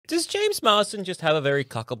Does James Marsden just have a very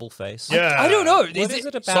cockable face? Yeah. I don't know. What is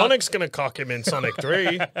it about? Sonic's going to cock him in Sonic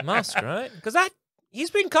 3. Must, right? Because he's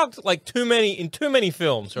been cocked like too many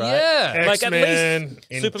films, right? Yeah. Like at X-Men,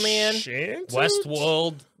 least Superman, Enchanted?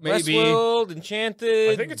 Westworld, maybe. Westworld,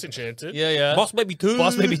 Enchanted. I think it's Enchanted. Yeah. Boss Baby 2.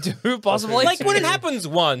 Boss Baby 2, possibly. Like when it happens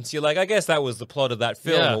once, you're like, I guess that was the plot of that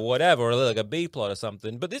film Yeah. or whatever, or like a B plot or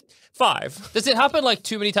something. But this 5. Does it happen like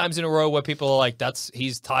too many times in a row where people are like,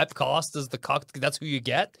 he's typecast as the cocked, that's who you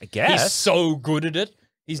get? I guess. He's so good at it.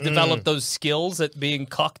 He's developed those skills at being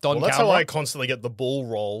cocked on Well, that's camera. how I constantly get the bull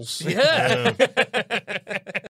rolls. Yeah.